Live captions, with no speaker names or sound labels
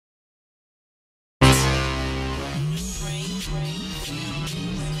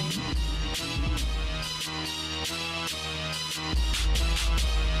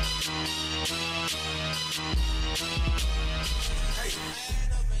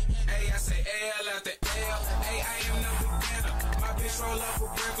say L after L. Hey, I am no beginner. My bitch roll up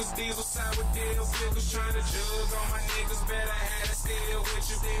for breakfast, diesel side with deals. Niggas trying to jug on my niggas, bet I had to steal with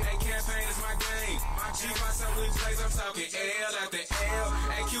you. Hey, campaign is my game. My G, myself, we plays, I'm talking L after L.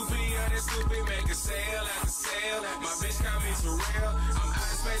 Hey, QP, that stupid, make a sale after sale. My bitch got me for real. I'm out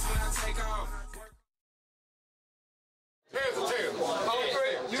of space when I take off. Heads or tails? On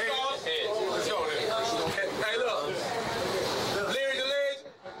three, you call us? Let's go then. Hey, look. Larry the Ledge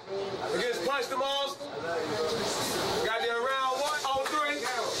against Punch the Monster. Got there round one, on three.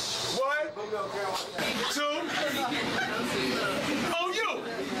 1, 2. On you.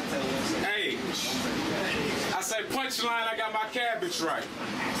 Hey, I say Punchline, I got my cabbage right.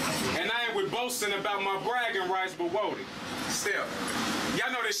 And I ain't with boasting about my bragging rights, but whoa, still.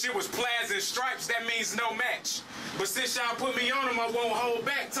 Y'all know this shit was plaids and stripes, that means no match. But since y'all put me on him, I won't hold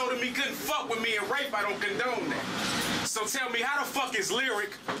back. Told him he couldn't fuck with me and rape, I don't condone that. So tell me, how the fuck is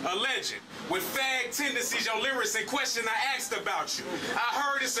Lyric a legend? With fag tendencies, your lyrics in question, I asked about you. I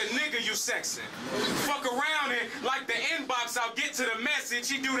heard it's a nigga you sexing. Fuck around and like the inbox, I'll get to the message.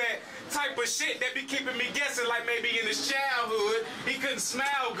 He do that type of shit that be keeping me guessing, like maybe in his childhood, he couldn't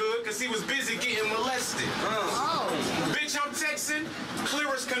smile good because he was busy getting molested. Bitch, I'm texting,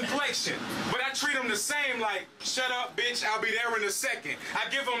 clear as complexion. But I treat him the same, like, shut up, bitch, I'll be there in a second. I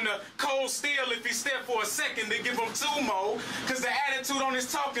give him the cold steel if he step for a second, then give him 2 more. Because the attitude on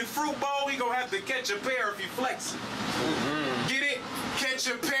his talking fruit bowl, he gonna have to catch a pair if he flexing. Get it? Catch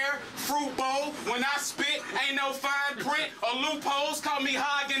a pair, fruit bowl. When I spit, ain't no fine print or loopholes. Call me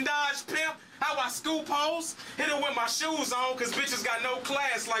Hagen Dodge pimp. How I scoop hoes? Hit her with my shoes on, cause bitches got no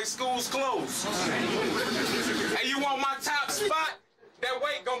class like school's closed. Hey, you want my top spot? That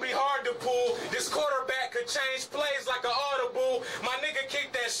weight gonna be hard to pull. This quarterback could change plays like an audible. My nigga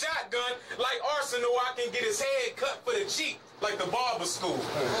kicked that shotgun like Arsenal. I can get his head cut for the cheek like the barber school.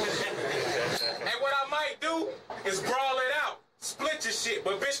 And what I might do is brawl it out. Split your shit,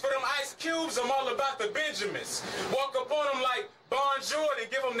 but bitch, for them ice cubes, I'm all about the Benjamins. Walk up on them like bonjour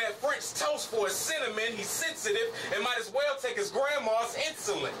and give him that French toast for a cinnamon. He's sensitive and might as well take his grandma's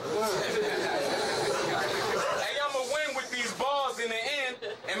insulin. Hey, I'ma win with these balls in the end.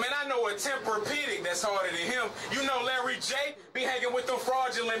 And man, I know a Tempur-Pedic that's harder than him. You know Larry J be hanging with them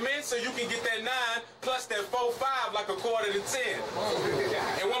fraudulent men, so you can get that 9 plus that 4-5 like a quarter to 10.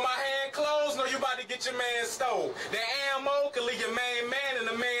 And when my hand closed, know you about to get your man stole. The ammo can leave your main man in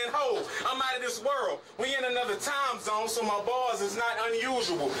the man hole. I'm out of this world. We in another time zone, so my bars is not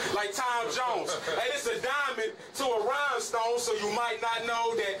unusual, like Tom Jones. Hey, this a diamond to a rhinestone, so you might not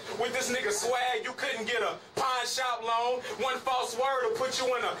know that with this nigga swag, you couldn't get a pawn shop loan. One false word will put you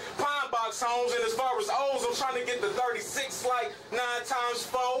in a pawn box homes, and as far as O's, I'm trying to get the 36 like 9 times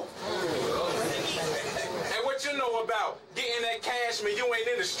 4. And what you know about getting that cash, man, you ain't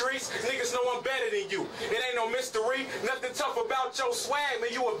in the streets. Niggas know I'm better than you. It ain't no mystery, nothing tough about your swag,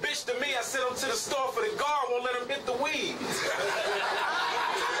 man. You a bitch to me. I sent him to the store for the guard, won't let him hit the weed.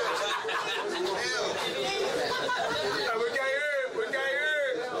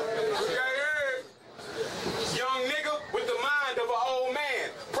 Young nigga with the mind of an old man.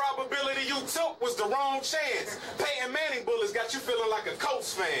 Probability you took was the wrong chance. Peyton Manning bullets got you feeling like a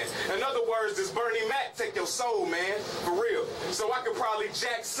Colts fan. In other words, this Bernie Mac take your soul, man. For real. So I could probably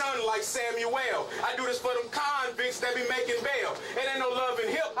jack son like Samuel. I do this for them convicts that be making bail. It ain't no love in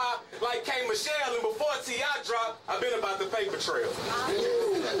hip-hop like K. Michelle. And before T.I. dropped, I've been about the paper trail.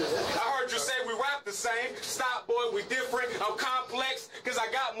 I heard you say we rap the same. Stop, boy, we different. I'm complex because I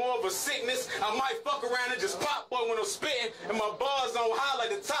got more of a sickness. I might fuck around and just pop, boy, when I'm spitting. And my bars on high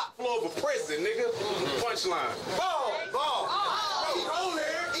like the top floor of a prison, nigga. Punchline. Ball. Roll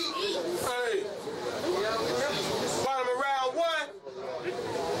here. Hey. Bottom of round 1.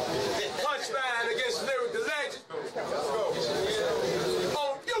 Punchline against Lyric the Legend. Let's go.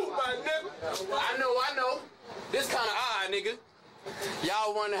 On you, my nigga. I know. This kind of odd, nigga.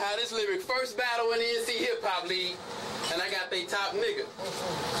 Y'all wonder how this Lyric first battle in the NC Hip Hop League, and I got they top nigga.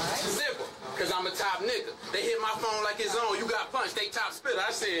 Simple, cause I'm a top nigga. They hit my phone like it's on. You got punched, they top spitter.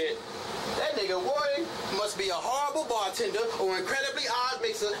 I said, that nigga Warren must be a horrible bartender or incredibly odd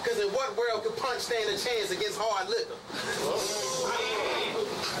mixer, cause in what world could Punch stand a chance against hard liquor?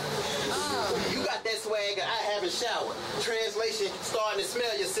 You got that swagger, I haven't showered. Translation, starting to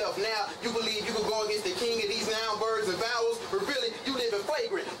smell yourself now. You believe you can go against the king of these noun, verbs, and vowels, but really, you live in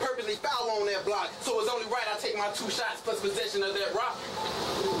flagrant, purposely foul on that block. So it's only right I take my 2 shots plus possession of that rock.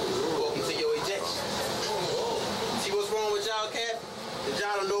 Welcome to your ejection. See what's wrong with y'all, cat?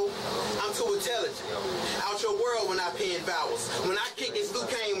 Y'all don't know, I'm too intelligent. Out your world when I pen vowels. When I kick it's Luke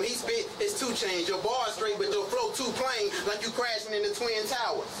Kane, when he spit, it's 2 Chainz. Your bar's straight, but your flow too plain, like you crashing in the Twin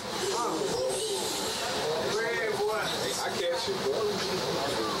Towers. I catch you, bro.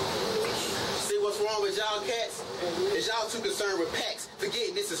 See what's wrong with y'all cats? Is y'all too concerned with packs,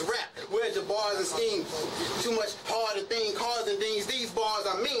 forgetting this is rap. Where's your bars and schemes? Too much harder thing, cars and things. These bars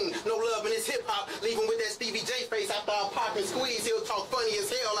are mean. No love in this hip hop. Leave him with that Stevie J face after I pop and squeeze. He'll talk funny as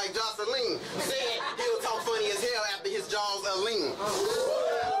hell like Jocelyn. Said he'll talk funny as hell after his jaws are lean.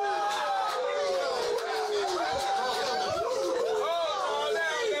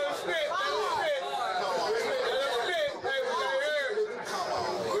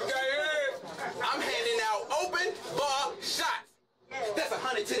 That's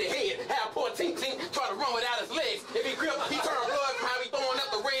 100 to the head. Have poor Tink Tink try to run without his legs. If he grip, he turn blood from how he throwing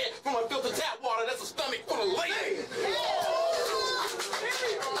up the red from a filtered tap water. That's a stomach full of lead.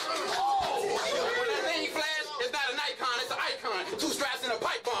 When that thing flash, it's not an icon, it's an icon. 2 straps and a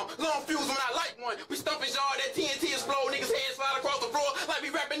pipe bomb. Long fuse when I light one. We stump his yard, that TNT explode. Niggas heads slide across the floor like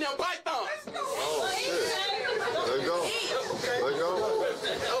we rapping them pythons. Oh, shit. Let go. Let go.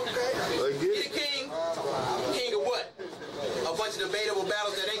 Okay. Let get He the king. King of what? A bunch of debatable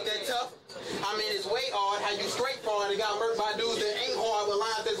battles that ain't that tough. I mean, it's way hard how you straight forward and got murked by dudes that ain't hard with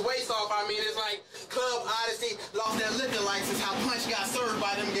lines that's way soft. I mean, it's like Club Odyssey lost their liquor license. How Punch got served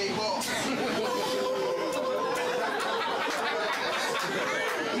by them gay balls.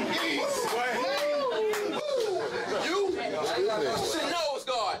 You should nose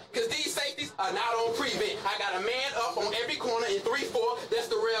guard, cause these safeties are not on prevent. I got a man up on every corner in 3-4. That's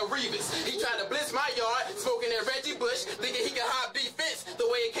the real Revis. He tried to blitz my yard, smoking that Reggie Bush, thinking he could hop defense. The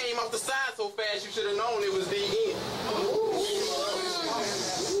way it came off the side so fast, you should have known it was the end.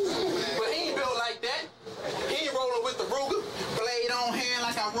 But he ain't built like that. He ain't rolling with the Ruger. Blade on hand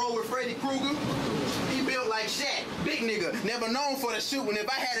like I roll with Freddy Krueger. He built like Shaq, big nigga, never known for the shooting. If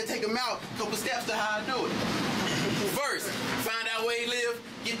I had to take him out, couple steps to how I do it. First, find out where he live,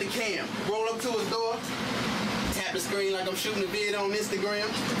 get the cam, roll up to his door, tap the screen like I'm shooting a vid on Instagram.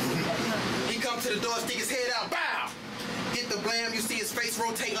 He come to the door, stick his head out, bow! Hit the blam, you see his face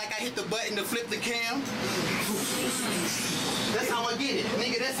rotate like I hit the button to flip the cam. That's how I get it,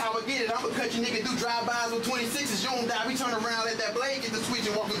 nigga, that's how I get it. I'ma cut you nigga through drive-bys with 26s, you don't die. We turn around, let that blade get the switch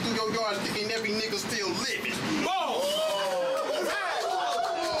and walking through your yard thinking every nigga still living. Boom!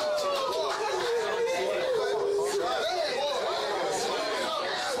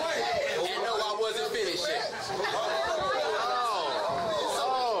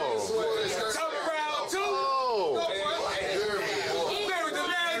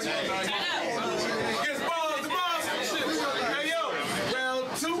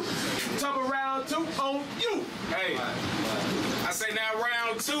 I say now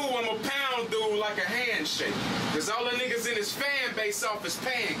round 2, I'm a pound dude like a handshake. Cause all the niggas in his fan base off his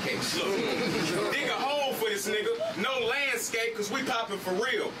pancakes. Look, dig a hole for this nigga. No landscape, cause we popping for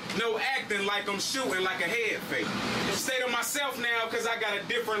real. No acting like I'm shooting like a head fake. Stay to myself now, cause I got a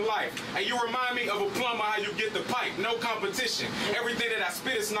different life. And you remind me of a plumber, how you get the pipe. No competition. Everything that I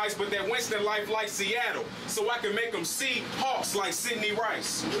spit is nice, but that Winston life like Seattle. So I can make them see Hawks like Sidney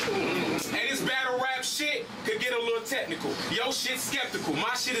Rice. And this battle rap shit could get a little technical. Yo shit skeptical,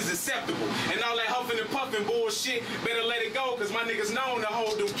 my shit is acceptable. And all that huffing and puffing bullshit, better let it go, cause my niggas known to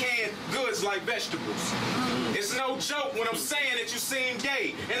hold them canned goods like vegetables. It's no joke when I'm saying that you seem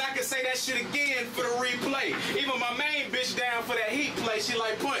gay. And I can say that shit again for the replay. Even my main bitch down for that heat play, she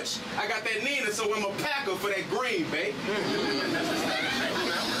like Punch. I got that Nina, so I'm a packer for that green, babe.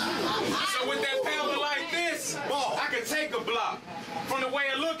 So with that power like this, I can take a block. From the way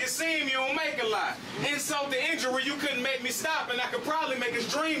it look, it seem you don't make a lot. Insult the injury, you couldn't make me stop, and I could probably make his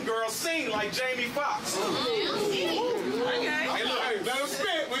dream girl sing like Jamie Foxx. Hey, look, let him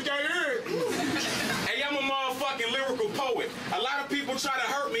spit, we can't hear it. Hey, I'm a motherfucking lyrical poet. A lot of people try to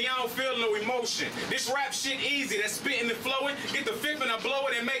hurt me, I don't feel no emotion. This rap shit easy, that spitting and flowing. Get the fifth and I blow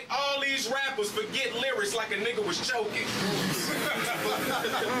it and make all these rappers forget lyrics like a nigga was choking.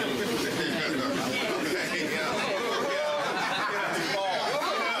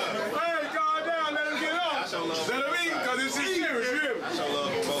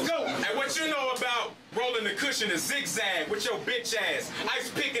 You know about rolling the cushion and zigzag with your bitch ass, ice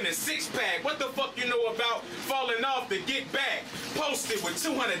picking a 6-pack. What the fuck you know about falling off to get back? Posted with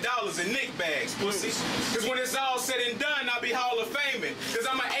 $200 in Nick bags, pussies. Cause when it's all said and done, I'll be Hall of Faming. Cause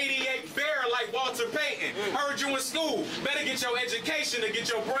I'm an 88 bear like Walter Payton. Heard you in school. Better get your education to get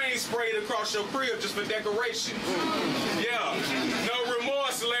your brain sprayed across your crib just for decoration. Yeah. No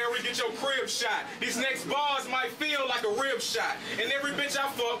remorse, Larry. Get your crib shot. These next bars might feel like a rib shot. And every bitch I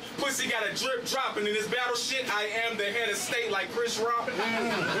fuck, pussy got a drip dropping. In this battle shit, I am the head of state like Chris Rock.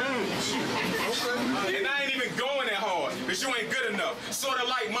 And I ain't even going that hard, because you ain't good enough. Sorta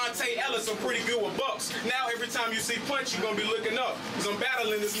like Monte Ellis, I'm pretty good with bucks. Now every time you see Punch, you gonna be looking up, because I'm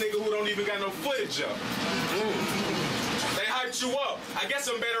battling this nigga who don't even got no footage up. They hyped you up. I guess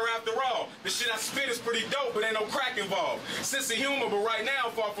I'm better after all. The shit I spit is pretty dope, but ain't no crack involved. Sense of humor, but right now,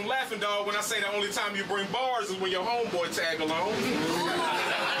 far from laughing, dog, when I say the only time you bring bars is when your homeboy tag along.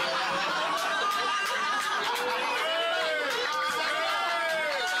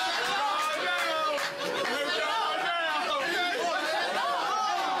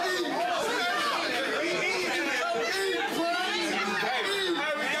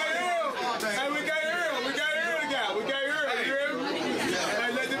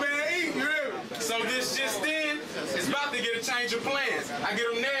 Change of plans. I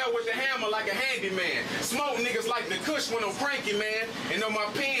get them nailed with the hammer like a handyman. Smoke niggas like the Kush when I'm cranky, man. And on my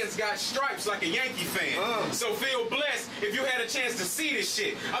pants got stripes like a Yankee fan. So feel blessed if you had a chance to see this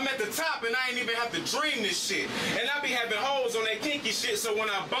shit. I'm at the top and I ain't even have to dream this shit. And I be having hoes on that kinky shit, so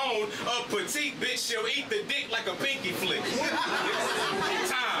when I bone a petite bitch, she'll eat the dick like a pinky flick.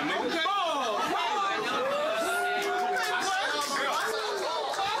 Time, nigga.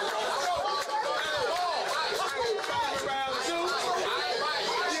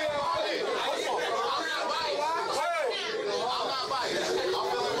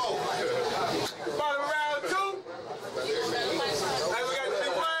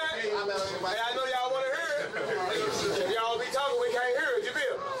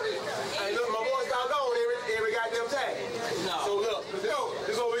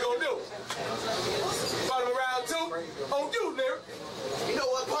 You know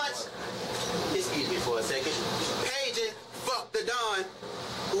what, Punch? Excuse me for a second. Paging, fuck the Don,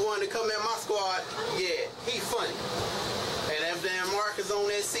 who wanted to come in my squad. Yeah, he funny. And if damn Marcus on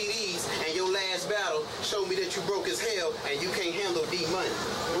that CDs and your last battle showed me that you broke as hell and you can't handle D money.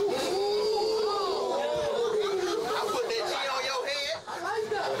 I put that G on your head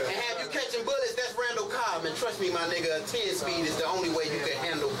and have you catching bullets. That's Randall Cobb. And trust me, my nigga, a 10 speed is the only way you can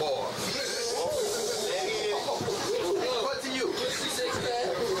handle bars.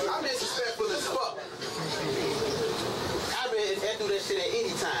 I'm disrespectful as fuck. I've been through that shit at any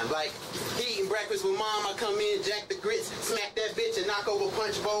time. Like, he eating breakfast with mom, I come in, jack the grits, smack that bitch and knock over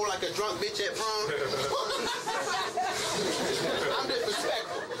punch bowl like a drunk bitch at prom. I'm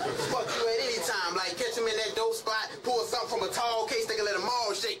disrespectful. Fuck you at any time. Like, catch him in that dope spot, pull something from a tall case, they can let them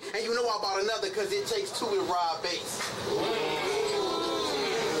all shake. And you know I bought another because it takes two to rob base.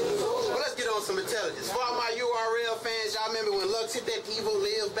 Get on some intelligence. For all my URL fans, y'all remember when Lux hit that evil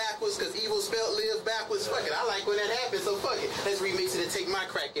live backwards, because evil spelled live backwards? Fuck it, I like when that happens, so fuck it. Let's remix it and take my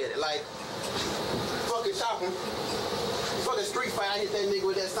crack at it. Like, fucking chopping. Fucking street fight, I hit that nigga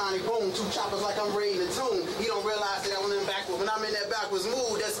with that sonic boom. Two choppers like I'm ready to tune. He don't realize that I went in backwards. When I'm in that backwards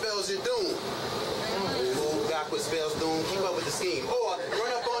mood, that spells your doom. Move backwards spells doom. Keep up with the scheme. Or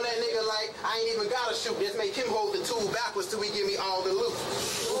run up on that nigga like I ain't even gotta shoot. Just make him hold the tool backwards till he give me all the loot.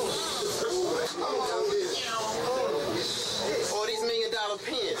 Or these $1 million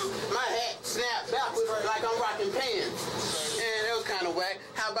pins. My hat snapped backwards like I'm rocking pants. And that was kind of whack.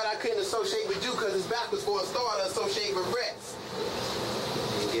 How about I couldn't associate with you because it's backwards for a starter, associate with rats.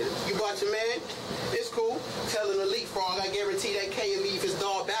 You bought your man? It's cool. Tell him to leapfrog. I guarantee that K will leave his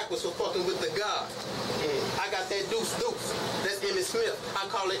dog backwards for fucking with the God. I got that deuce. That's Emmett Smith. I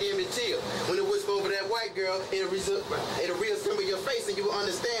call it Emmett Till. When it whisper over that white girl, it'll reassemble your face and you will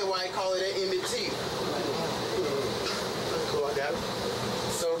understand why I call it that Emmett Till. Cool, I got it.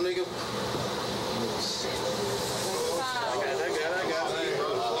 So, nigga. I got it.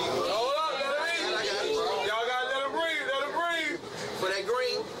 Hold up, y'all gotta let him breathe. For that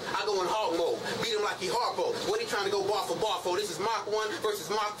green, I go in hawk mode. Beat him like he Harpo. What he trying to go bar for bar for? This is Mach 1 versus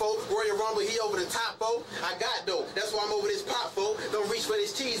Mach 4. Royal Rumble, he over the top, foe. I got dope. That's why I'm over this pot, foe. Don't reach for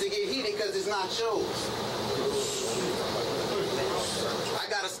this cheese and get heated because it's not yours. I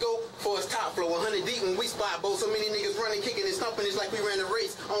got a scope for his top flow. 100 deep when we spot both. So many niggas running, kicking and stumping. It's like we ran a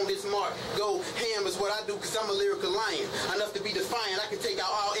race on this mark. Go ham is what I do because I'm a lyrical lion. Enough to be defiant. I can take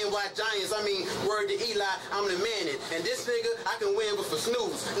out all NY giants. I mean, word to Eli, I'm the man. And this nigga, I can win with a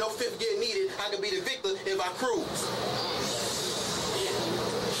snooze. No fifth gear needed. I can be the victor if I cruise.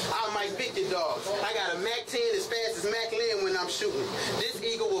 I'm Mike Victor, dog. I got a Mac 10 as fast as Mac Lynn when I'm shooting. This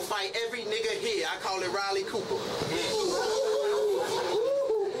eagle will fight every nigga here. I call it Riley Cooper.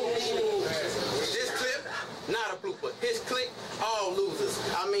 This clip, not a blooper. His click, all losers.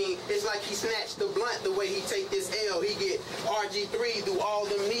 I mean, it's like he snatched the blunt the way he take this L. He get RG3 through all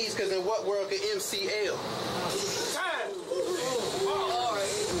them knees. Cause in what world could MCL? Time.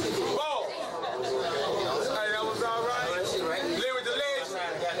 Ball. Hey, that was all right. Lyric the legend.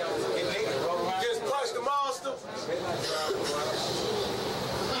 Just punch the monster.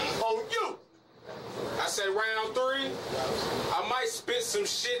 On you. I said round 3, I might spit some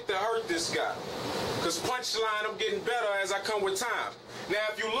shit to hurt this guy. Cause Punchline, I'm getting better as I come with time. Now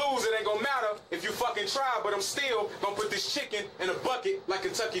if you lose, it ain't gonna matter if you fucking try, but I'm still gonna put this chicken in a bucket like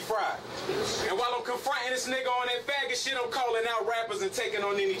Kentucky Fried. And while I'm confronting this nigga on that faggot shit, I'm calling out rappers and taking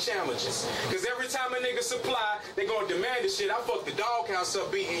on any challenges. Cause every time a nigga supply, they gonna demand the shit. I fuck the doghouse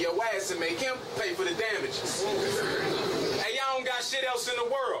up beating your ass and make him pay for the damages. Hey, y'all don't got shit else in the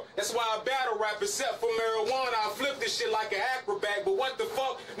world. That's why I battle rap except for marijuana. I flip this shit like an acrobat. But what the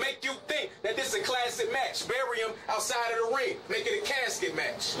fuck make you think that this a classic match? Bury him outside of the ring. Make it a casket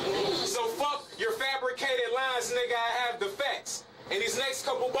match. So fuck your fabricated lines, nigga. I have the facts. And these next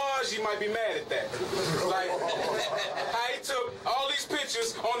couple bars, you might be mad at that. Like, how he took all these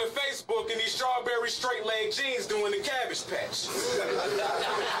pictures on the Facebook in these strawberry straight leg jeans doing the Cabbage Patch.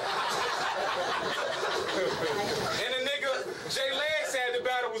 And the nigga Jay Legs had the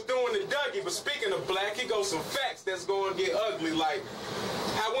battle was doing the Dougie. But speaking of black, he goes some facts that's going to get ugly. Like,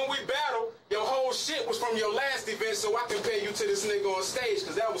 how when we battle, your whole shit was from your last event, so I compare you to this nigga on stage,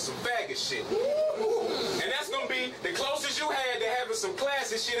 because that was some faggot shit. And that's going to be the closest you had to having some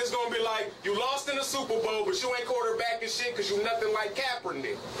classic shit. It's going to be like, you lost in the Super Bowl, but you ain't quarterback and shit because you nothing like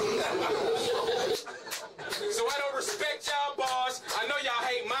Kaepernick. So I don't respect y'all bars. I know y'all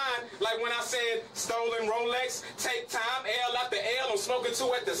hate mine. Like when I said stolen Rolex, take time, L after L, I'm smoking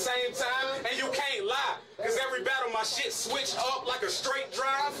two at the same time. And you can't lie, because every battle my shit switch up like a straight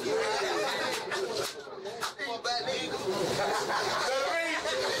drive.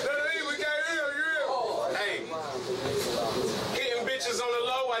 Hey, hitting bitches on the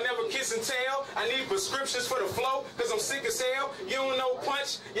low, I never kiss and tell. I need prescriptions for the flow, cause I'm sick as hell. You don't know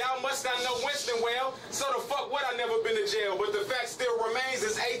Punch, y'all must not know Winston well. So the fuck what, I never been to jail. But the fact still remains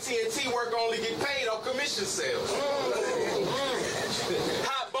is AT&T work only get paid on commission sales.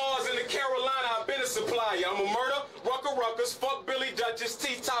 Hot bars in the Carolina, I've been a supplier. I'm a murder, Ruckers, fuck Billy Duchess,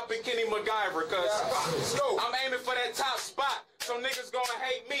 T-Top and Kenny MacGyver, cause I'm aiming for that top spot. So niggas gonna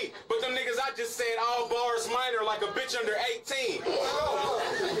hate me, but them niggas I just said all bars minor like a bitch under 18.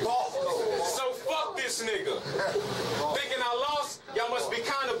 So fuck this nigga. Thinking I lost, y'all must be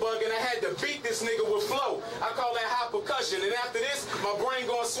kinda bugging. I had to beat this nigga with flow. I call that high percussion. And after this, my brain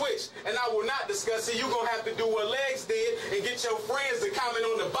gonna switch. And I will not discuss it. You gonna have to do what Legs did and get your friends to comment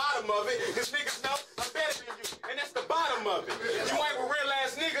on the bottom of it. Cause niggas know I'm better than you. And that's the bottom of it. You ain't with real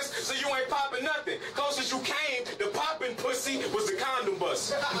ass niggas, so you ain't popping nothing. Closest you came, the popping pussy was the condom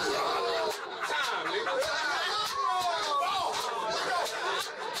bus. Time, nigga.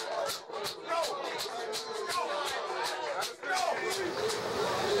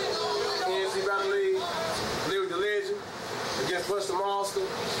 NC Battle League, Lyric the Legend, against Buster Monster,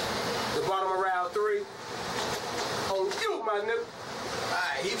 the bottom of round 3. On you, my nigga.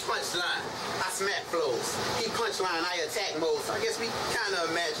 Alright, he Punchline. I smack flows. He Punchline, I attack mode. So I guess we kind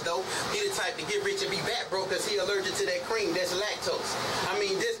of a match though. He the type to get rich and be back broke because he allergic to that cream that's lactose. I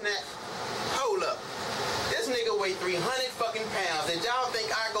mean, this not. Hold up. This nigga weigh 300 fucking pounds and y'all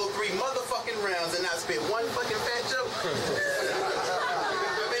think I go 3 motherfucking rounds and I spit one fucking fat joke? I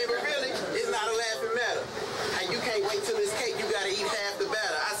mean, but really, it's not a laughing matter. And you can't wait till this cake, you gotta eat half the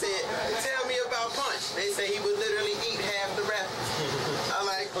batter. I said, tell me about Punch. They say he would literally eat half the rapper. I'm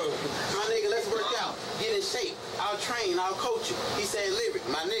like, my nigga, let's work out. Get in shape. I'll train. I'll coach you. He said, Lyric,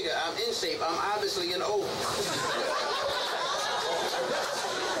 my nigga, I'm in shape. I'm obviously in over.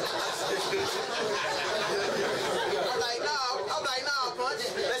 I'm like, nah, Punch.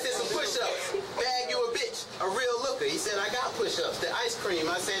 Let's hit some push-ups. Bag you a bitch, a real looker. He said, I got push-ups. The ice cream.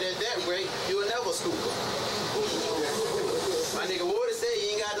 I said, at that rate, you'll never scoop her. My nigga Water said, you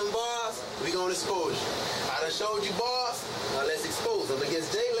ain't got them bars, we gonna expose you. I done showed you bars, now let's expose them.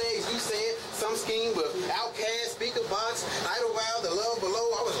 Against J-Legs, you said some scheme with Outkast, Speaker Box, Idlewild, The Love Below.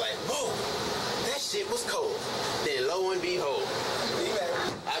 I was like, whoa, that shit was cold. Then lo and behold,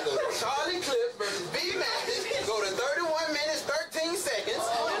 I go to Charlie Clips versus B-Magic, go to 31 minutes, 13 seconds,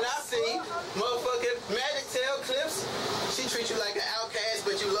 and I see motherfucking Magic Tail Clips. She treats you like an outcast,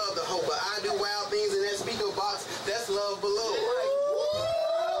 but you love the hoe. But I do wild things in that speaker box. That's love below.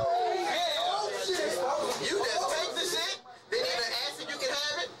 You just take the shit, then even acid you can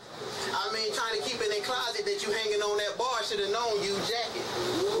have it. I mean, trying to keep it in closet that you hanging on that bar should have known you jacket.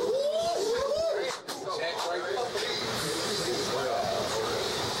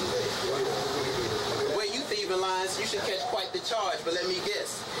 Where you thieving lines, you should catch quite the charge. But let me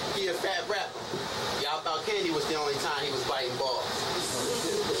guess,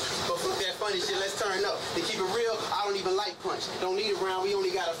 money shit, let's turn up. To keep it real, I don't even like Punch. Don't need a round, we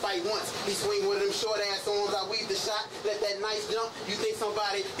only gotta fight once. He swing one of them short ass arms, I weave the shot, let that nice jump. You think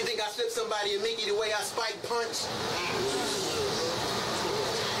I slipped somebody a Mickey the way I spike Punch?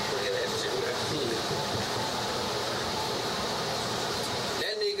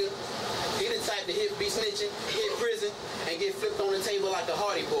 That nigga, he the type to be snitching, hit prison, and get flipped on the table like a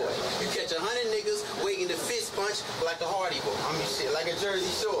Hardy Boy. You catch 100 niggas waiting to fist punch like a Hardy Boy. I mean shit, like a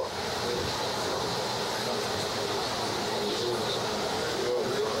Jersey Shore.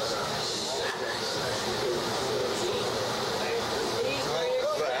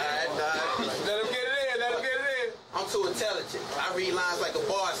 I'm too intelligent. I read lines like a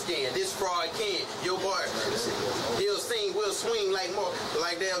bar scan. This fraud can. Your bar, he'll sing, we'll swing like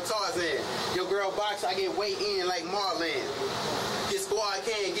Del Tarzan. Your girl box, I get weight in like Marlin. His squad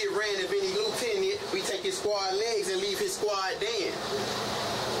can get ran if any lieutenant. We take his squad legs and leave his squad dead.